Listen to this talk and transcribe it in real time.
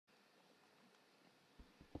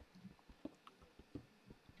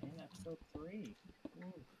episode 3.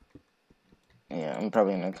 Ooh. Yeah, I'm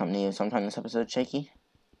probably gonna come to you sometime this episode, Shaky.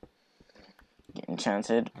 Get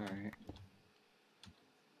enchanted. Alright.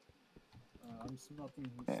 I'm smelting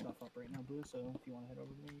stuff up right now, Blue, so if you want to head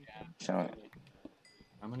over to me, you can. Show it.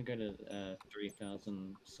 I'm gonna go to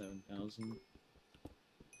 3,000, 7,000.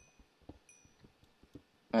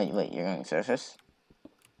 Wait, you're going surface?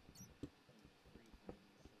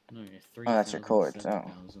 No, 3,000. Oh, that's your coords.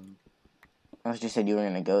 7,000. I thought you said you were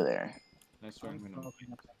gonna go there. That's where I'm gonna.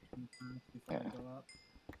 Smoking up section first before I go up.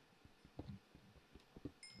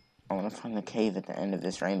 I wanna find the cave at the end of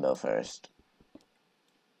this rainbow first.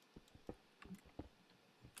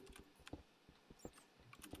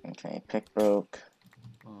 Okay, pick broke.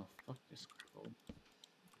 Oh, fuck this cripple.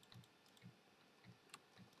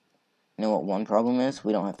 You know what one problem is?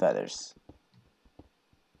 We don't have feathers.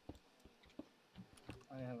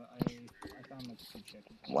 I found like 2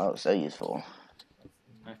 chickens. Wow, so useful.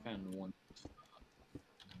 I found one.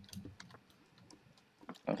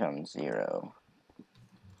 I found 0.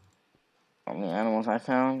 How many animals I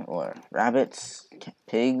found? Or rabbits,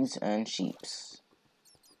 pigs, and sheeps.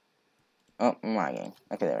 Oh, I'm lagging.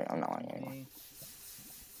 Okay, there we go. I'm not lagging anymore.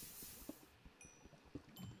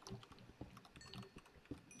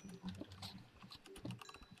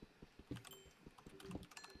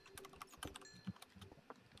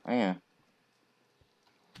 Oh, yeah.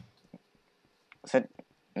 Said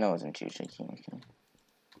no, it wasn't too shaky. Okay.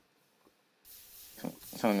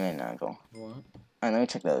 Someone made an angle. What? Alright, let me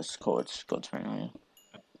check those coords. Coords paranoia.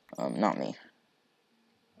 Not me.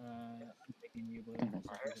 I'm taking you, Blue.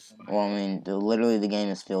 Well, I mean, literally the game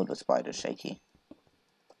is filled with spiders, Shaky.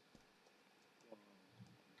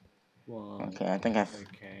 Well, Okay, I think I've...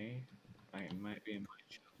 Okay. I might be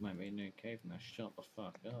in no cave now. Shut the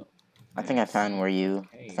fuck up. I think I found where you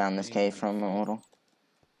Cave, found this cave from a little.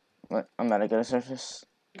 What? I'm about to go to surface.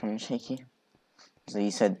 Come on, Shaky. So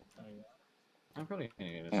you said... I'm probably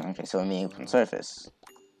gonna get Yeah, okay, so we're meeting from surface.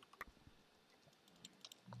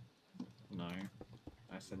 No.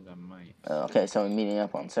 I said I might. Okay, so we're meeting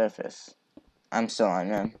up on surface. I'm still on,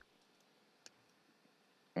 man.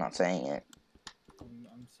 I'm not saying it.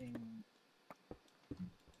 I'm seeing...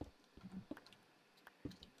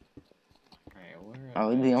 Alright, where Are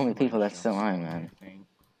we the only people that's still on, man?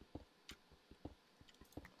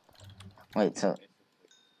 Wait, so...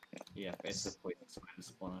 Yeah, it's a poison spider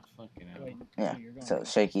spawner. Fucking hell. Wait, Yeah, so so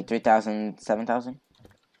Shaky, 3,000, 7,000?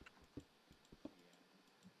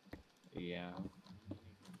 Yeah.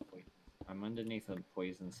 I'm underneath a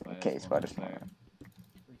poison spider. Okay, spider spawner.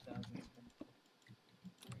 3,000.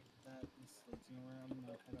 That is floating around. I'm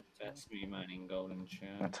gonna head up to. That's me mining golden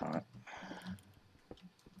chair. That's hot.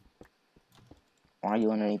 Why are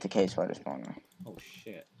you underneath the cave spider spawner? Oh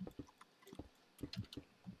shit.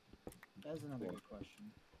 That's another good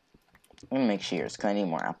question. I'm gonna make shears, because I need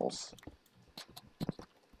more apples.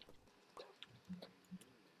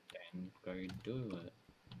 Then go do it.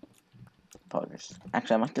 Poggers.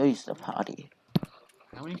 Actually, I might go use the potty.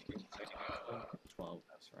 How many caves do you have? 12,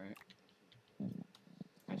 that's right.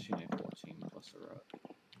 Actually, no, 14 plus a row.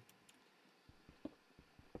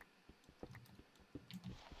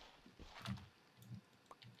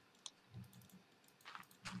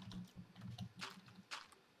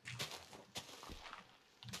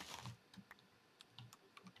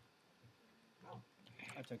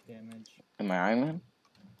 I took damage. Am I Iron Man?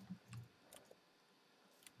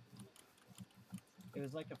 It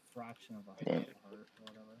was like a fraction of a Yeah. heart or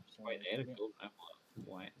whatever. So Wait, they had a gold apple of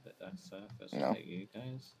white that surface. No. Is that you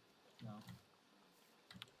guys? No.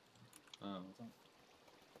 Oh.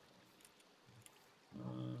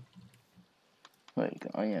 Wait,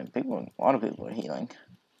 oh yeah, people, a lot of people are healing.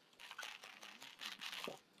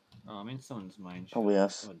 Oh, I'm in someone's mine. Probably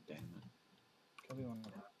us. God damn it. Probably one of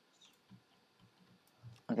them.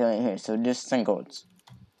 Okay, right here, so just 10 golds.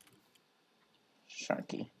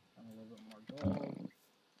 Sharky. A little bit more gold.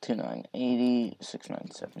 2980,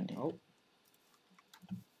 6970. Oh.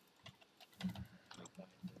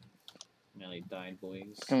 Nearly died, boys.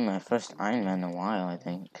 It's gonna be my first Iron Man in a while, I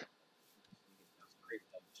think.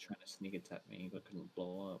 Was trying to sneak attack me, but couldn't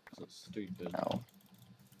blow up because it's stupid. Oh.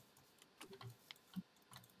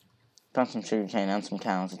 Found some sugarcane and some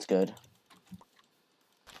cows, it's good.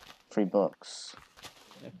 Free books.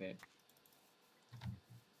 Epic.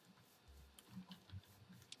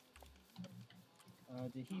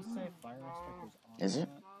 Did he say fire aspect was on? Is it?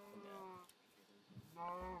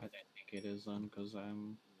 I don't think it is on because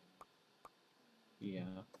I'm.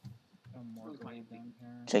 Yeah. More gold down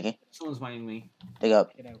here. Shaky. Someone's mining me. Dig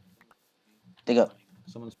up. Get out. Dig up.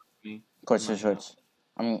 Someone's mining me. Course to shorts.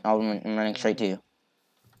 I'm running straight to you.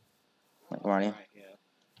 Like, where are you? Right, yeah.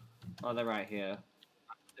 Oh, they're right here.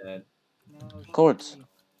 Dead. No, Coords. Shqky.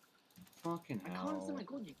 Fucking I hell. can't see my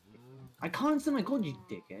gold, you. I can't see my god, you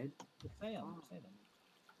dickhead. Say them. Say them.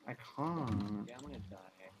 I can't. Yeah, I'm gonna die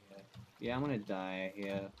here. Yeah, I'm gonna die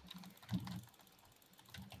here.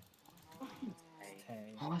 Fucking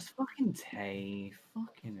Tay. Oh, it's fucking Tay.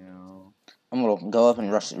 Fucking hell. I'm gonna go up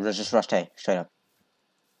and just rush Tay, straight up.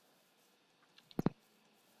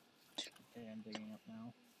 Okay, I'm digging up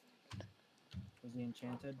now. Was he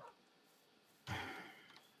enchanted?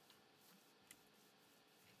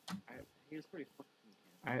 He was pretty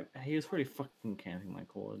fucking He was pretty fucking camping my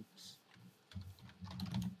chords.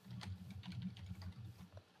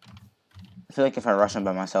 I feel like if I rush him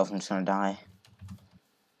by myself, I'm just gonna die.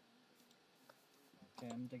 Okay,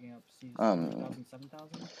 I'm digging up C 7,000,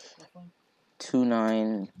 7,000 roughly.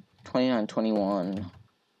 29, 29, 21,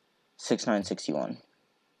 69, 61.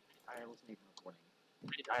 I wasn't even recording.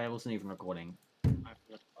 I wasn't even recording. I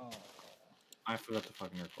forgot. Oh. I forgot to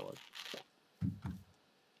fucking record.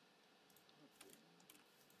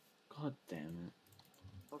 God damn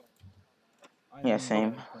it. I Yeah, don't same.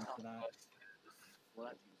 know what to that. Well,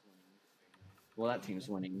 that team's winning. Well, that team's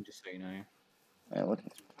winning, just so you know.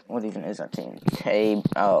 What even is that team? Tay.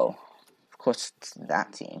 Oh, of course it's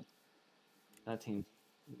that team. That team's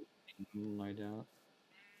no doubt.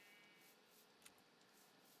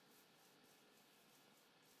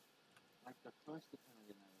 Like the first attempt I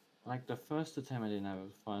didn't have. Like the first attempt I didn't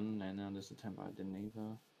have fun, and now this attempt I didn't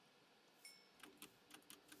either.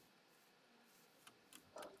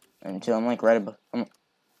 Until I'm like right above.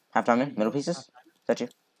 Half diamond, middle pieces. Is that you?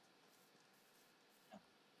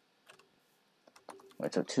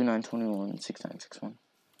 Wait, so 2921 6961.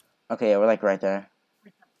 Okay, yeah, we're like right there.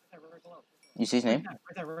 Right below. You see his name? Right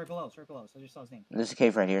there, right below. Right below. So I just saw his name. There's a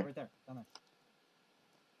cave right here. Right there, down there.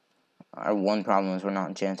 Our one problem is we're not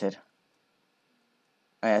enchanted.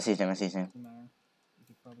 Oh, yeah, I see his name. I see his name. Doesn't matter. You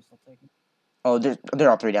could probably still take him. Oh, they're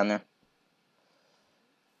all three down there.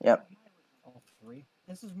 Yep. All three.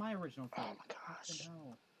 This is my original code. Oh my gosh.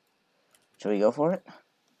 No. Should we go for it?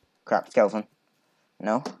 Crap, skeleton.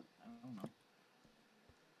 No? I don't know.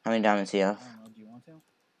 How many diamonds do you I have? don't know. Do you want to?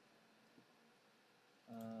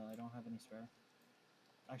 I don't have any spare.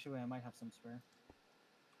 Actually, wait, I might have some spare.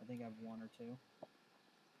 I think I have one or two.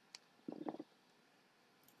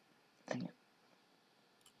 Dang it.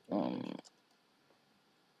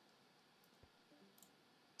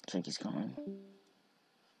 I think he's coming.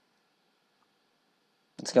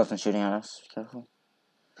 The skeleton's shooting at us. Be careful.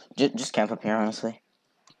 Just camp up here, honestly.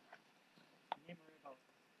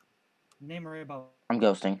 Name her about. I'm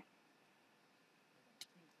ghosting.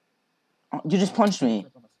 Oh, you just punched me.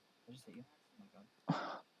 I just hit you. Oh my god.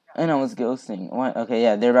 And I was ghosting. What? Okay,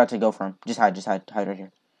 yeah, they're about to go for him. Just hide right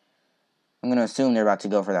here. I'm gonna assume they're about to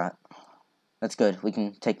go for that. That's good. We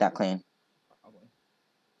can take that clean. Probably.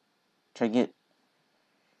 Try to get.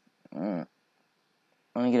 I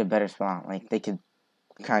want to get a better spot. Like they could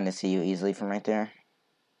kind of see you easily from right there.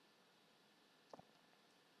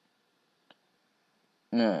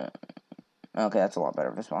 No. Okay, that's a lot better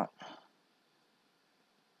of a spot.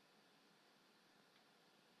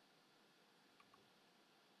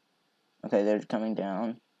 Okay, they're coming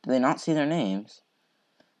down. Do they not see their names?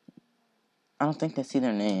 I don't think they see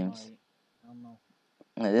their names. I don't know.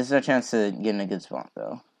 Okay, this is our chance to get in a good spot,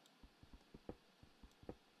 though.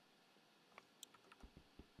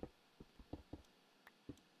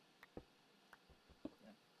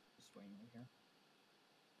 Yeah, just waiting right here.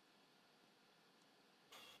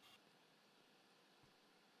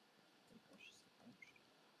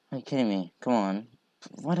 Are you kidding me? Come on.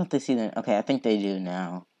 Why don't they see their... Okay, I think they do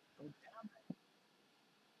now.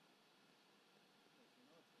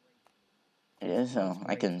 It is, so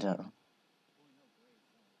I couldn't tell.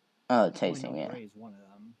 Oh, tasting, yeah. One of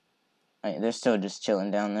them. Right, they're still just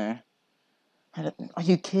chilling down there. Are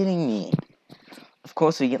you kidding me? Of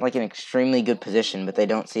course we get like an extremely good position, but they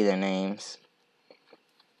don't see their names.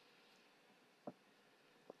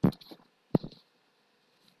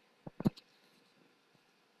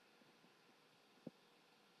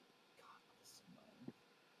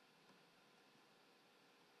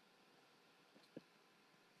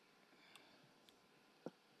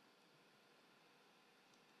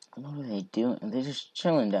 What are they doing? They're just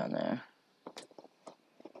chilling down there.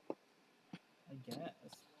 I guess.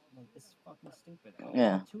 Like, it's fucking stupid.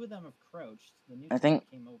 Yeah. Two of them have crouched. The new I think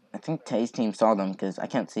came over. I think Tay's team saw them because I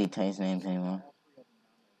can't see Tay's names anymore.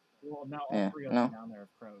 Well, now Yeah, all three of no. them down there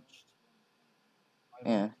have crouched. I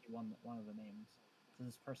Yeah. see one of the names. So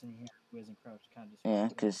this person here who isn't crouched kind of just. Yeah,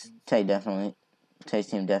 because Tay's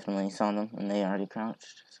team definitely saw them and they already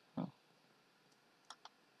crouched. So.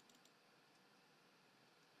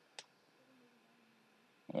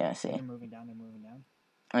 Yeah, I see. They're moving down. They're moving down.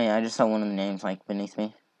 Oh yeah, I just saw one of the names like beneath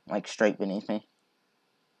me, like straight beneath me.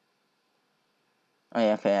 Oh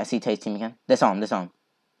yeah, okay, I see Tate's team again. They saw him. They saw him.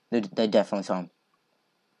 They definitely saw him.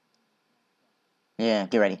 Yeah,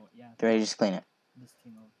 get ready. Oh, yeah. Get ready to just clean it. This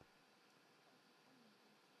team over.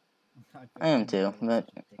 I am too, but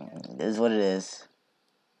it is what it is.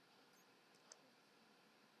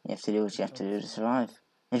 You have to do what you have to do to survive.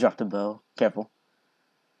 He dropped the bow. Careful.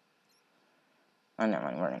 Oh, never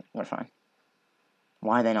mind. We're fine.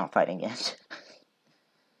 Why are they not fighting yet?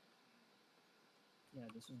 Yeah,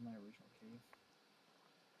 this was my original cave.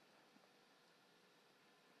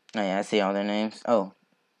 Oh yeah, I see all their names. Oh,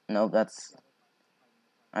 no, that's.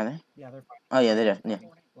 Are they? Yeah, they're fighting. Oh yeah, they did. Yeah.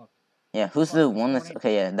 Look. Yeah, who's the one that's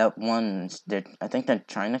okay? Yeah, that one. I think they're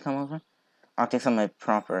trying to come over. Optics on my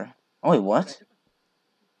proper. Oh wait, what?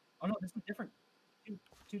 Oh no, this is different.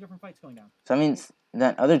 Two different fights going down. So that means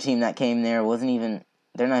that other team that came there wasn't even.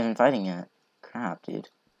 They're not even fighting yet. Crap, dude.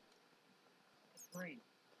 It's green.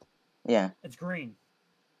 Yeah. It's green.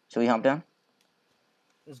 Should we hop down?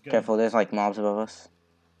 It's good. Careful, there's like mobs above us.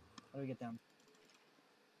 How do we get down?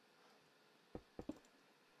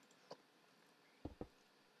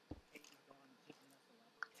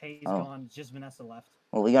 Tay's gone. Just Vanessa left.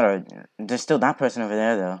 Well, we gotta. There's still that person over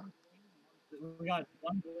there though. We got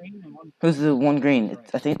one green and one. Who's the one green? Right.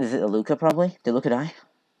 I think is it Aluka probably. Did Luca die?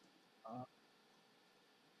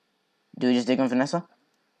 Do we just dig on Vanessa?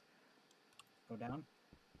 Go down.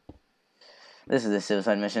 This is a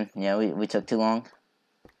suicide mission. Yeah, we took too long.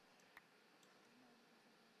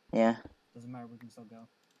 Yeah. Doesn't matter. We can still go.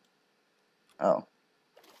 Oh.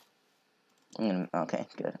 Okay,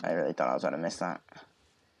 good. I really thought I was gonna miss that. Is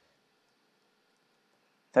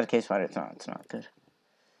that a case fighter? It's not. It's not good.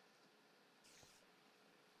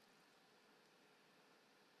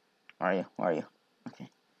 Where are you? Where are you?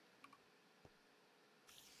 Okay.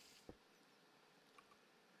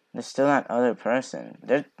 There's still that other person.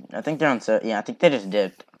 I think they're on. Yeah, I think they just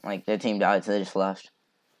dipped. Like their team died, so they just left.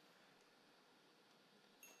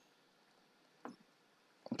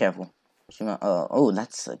 Careful. Oh,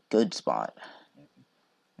 that's a good spot.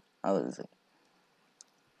 I was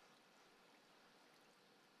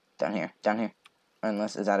down here. Down here.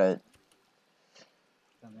 Unless is that a?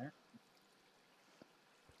 Down there.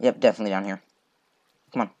 Yep, definitely down here.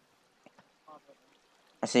 Come on.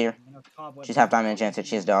 I see her. She's half diamond enchanted.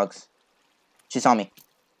 She has dogs. She saw me.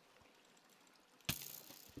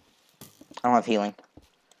 I don't have healing.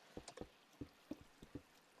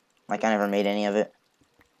 Like I never made any of it.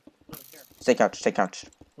 Stay couch. Stay couch.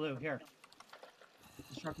 Blue, here.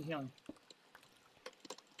 Destructive healing.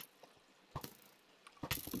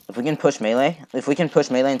 If we can push melee in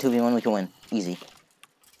 2v1, we can win. Easy.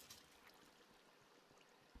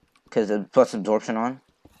 Because it puts absorption on.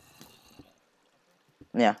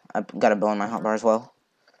 Yeah, I've got a bow in my hotbar as well.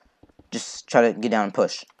 Just try to get down and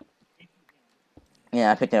push.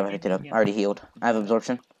 Yeah, I picked it up. I already healed. I have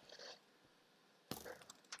absorption.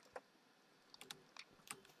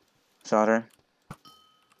 Shot her.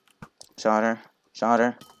 Shot her. Shot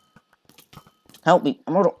her. Help me.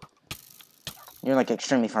 Immortal. You're like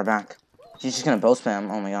extremely far back. She's just gonna bow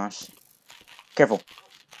spam. Oh my gosh. Careful.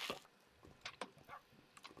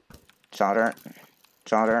 Shot her.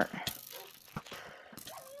 Shot her.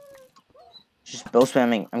 She's bow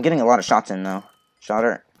spamming. I'm getting a lot of shots in though. Shot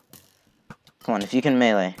her. Come on, if you can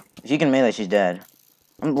melee. If you can melee, she's dead.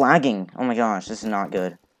 I'm lagging. Oh my gosh, this is not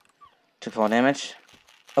good. Took fall damage.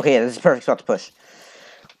 Okay, yeah, this is a perfect spot to push.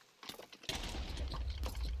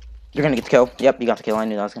 You're gonna get the kill. Yep, you got the kill. I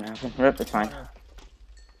knew that was gonna happen. Rip, it's fine.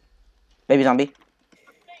 Baby zombie.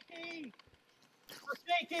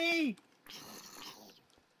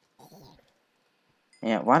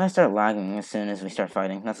 Yeah, why'd I start lagging as soon as we start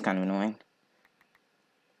fighting? That's kind of annoying.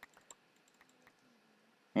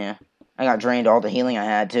 Yeah. I got drained all the healing I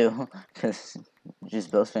had, too. Because just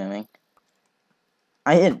bow spamming.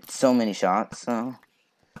 I hit so many shots, so...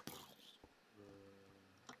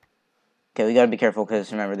 Okay, we gotta be careful,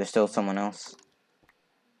 because remember, there's still someone else.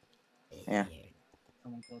 Yeah.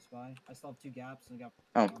 Someone close by. I still have 2 gaps, and I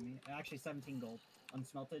got on me. Actually, 17 gold.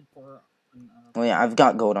 Unsmelted for... Well, yeah, I've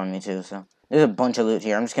got gold on me, too, so... There's a bunch of loot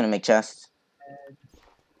here. I'm just gonna make chests.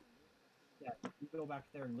 Yeah, you go back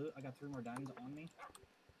there and loot. I got 3 more diamonds on me.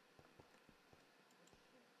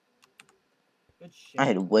 Good shit. I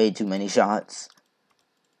had way too many shots.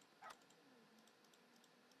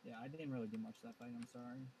 Yeah, I didn't really do much that fight, I'm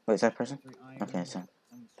sorry. Wait, is that person? 3 iron. Okay, so...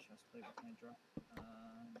 Chest plate. What can I drop?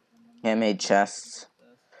 Yeah, I made chests.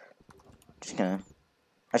 Just gonna...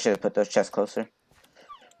 I should have put those chests closer.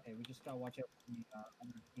 Okay, we just gotta watch out for the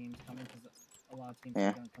other teams coming, because a lot of teams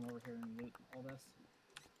are gonna come over here and loot all this.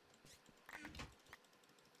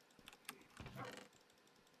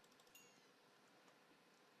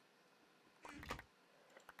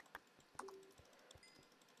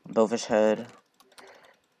 Bowfish head.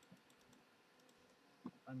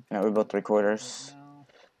 I'm No, we're both picking 3/4. right now.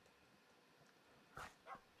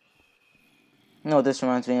 You know what this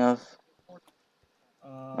reminds me of?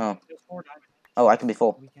 Oh. There's 4 diamonds. Oh, I can be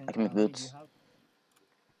full. We can, I can make how many do you boots. have?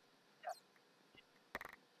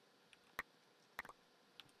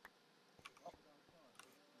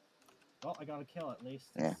 Well, I got a kill at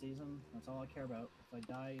least this Yeah. season. That's all I care about. If I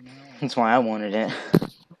die now, That's why I wanted it.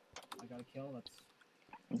 I got a kill.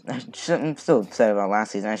 I'm still upset about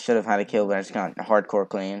last season. I should have had a kill, but I just got hardcore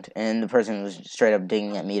claimed. And the person was straight up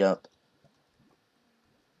digging at meetup.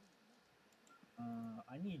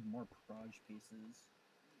 I need more proj pieces.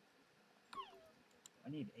 I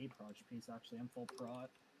need a proj piece, actually. I'm full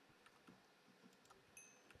prot.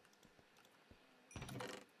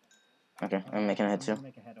 Okay, I'm making a head too.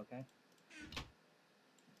 Make a head, okay?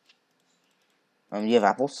 Do you have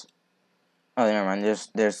apples? Oh, never mind.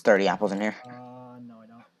 There's 30 apples in here. No,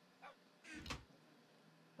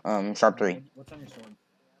 I don't. Sharp 3. What's on your sword?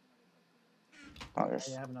 Poggers.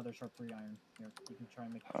 I have another sharp 3 iron. Here, you can try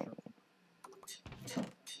and make the sharp.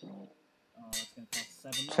 That's gonna cost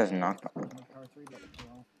 7. It says knock. Power 3, but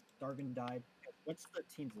well, Dargan died. What's the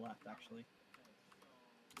teams left, actually?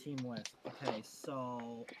 Team list. Okay,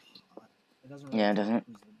 so it doesn't really Yeah, it doesn't.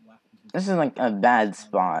 who's left and who's This is like a bad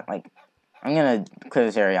spot. Like, I'm gonna clear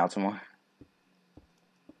this area out some more.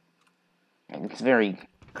 It's very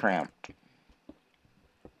cramped.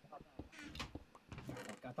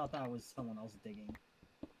 I thought that was someone else digging.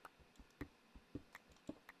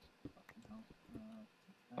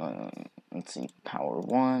 Let's see, power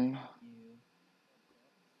 1.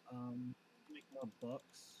 Make more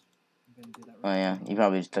books. I'm gonna do that Oh right yeah, now. you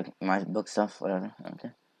probably just took my book stuff, whatever.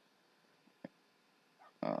 Okay.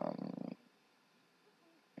 I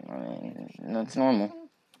mean, that's normal.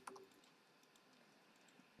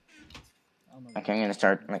 Okay, I'm gonna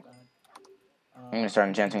start like. I'm gonna start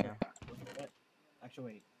enchanting. Actually,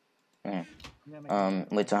 wait. Okay.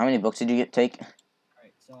 Wait. So how many books did you take?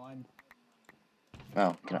 Alright, so I'm.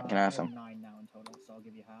 Oh, can I have some? 9 now in total, so I'll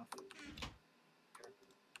give you half.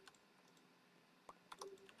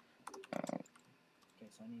 Okay,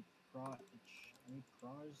 so I need proj. I need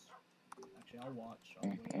proj. Actually, I'll watch. I'll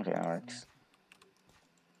wait. Okay, that works.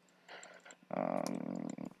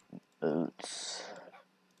 Boots.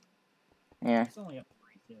 Yeah. It's only up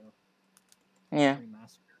 3 too. Yeah. 3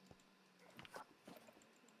 massacre.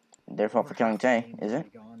 Their fault for killing Tay, is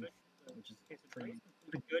it? Gone, which is pretty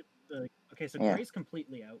good. Okay, so Yeah. Gray's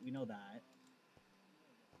completely out. We know that.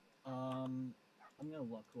 I'm gonna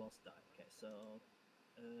look who else died. Okay, so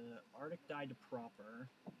Arctic died to proper.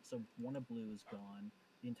 So one of blue is gone.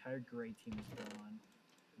 The entire gray team is gone.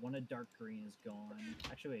 One of dark green is gone.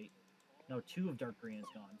 Actually, wait. No, 2 of dark green is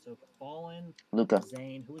gone. So Fallen, Luca.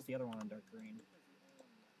 Zane. Who was the other one on dark green?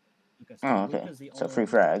 Luca. So Oh, okay. Luca's the So only free one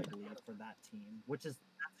frag. I believe, for that team, which is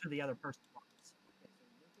that's who the other person was.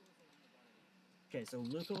 Okay, so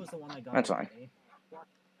Luca was the one that got That's away.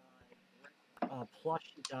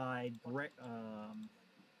 Plushie died.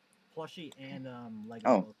 Plushie and Lego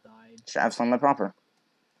Oh. both died. Shav's on my proper.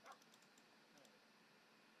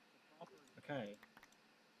 Okay.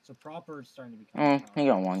 So proper is starting to become. Oh, he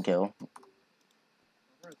got 1 kill.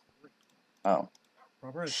 Oh.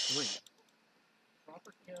 Proper is 3.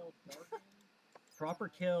 Proper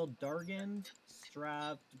killed Dargan,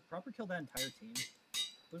 Strav. Did proper kill that entire team?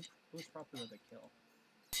 Who's proper with a kill?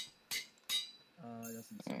 It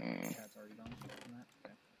doesn't say. Chat's already done on that.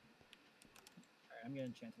 Okay. Alright, I'm gonna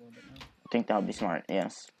enchant a little bit now. I think that would be smart,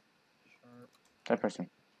 yes. Sharp. That person.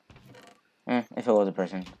 If it was a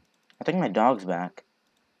person. I think my dog's back.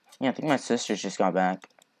 Yeah, I think my sister's just got back.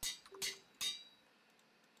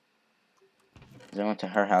 I went to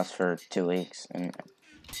her house for 2 weeks, and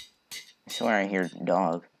I swear I hear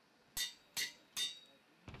dog.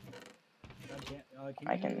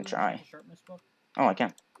 I can try. Oh, I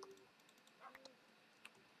can.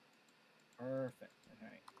 Perfect.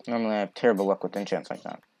 Okay. Normally I have terrible luck with enchants like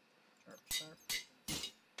that.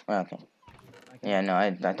 Okay. Yeah, no,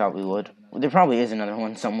 I thought we would. There probably is another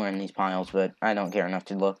one somewhere in these piles, but I don't care enough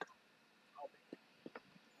to look.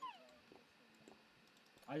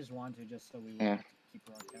 I just wanted to, just so we would keep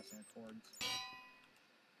broadcasting our chords.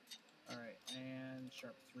 Alright, and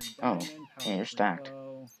sharp 3 diamond, power yeah, you're stacked.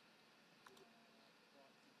 bow.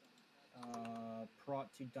 Prot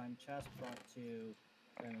 2 diamond chest, prot 2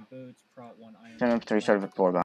 diamond boots, prot 1 iron. 10 up 3 started with 4 box.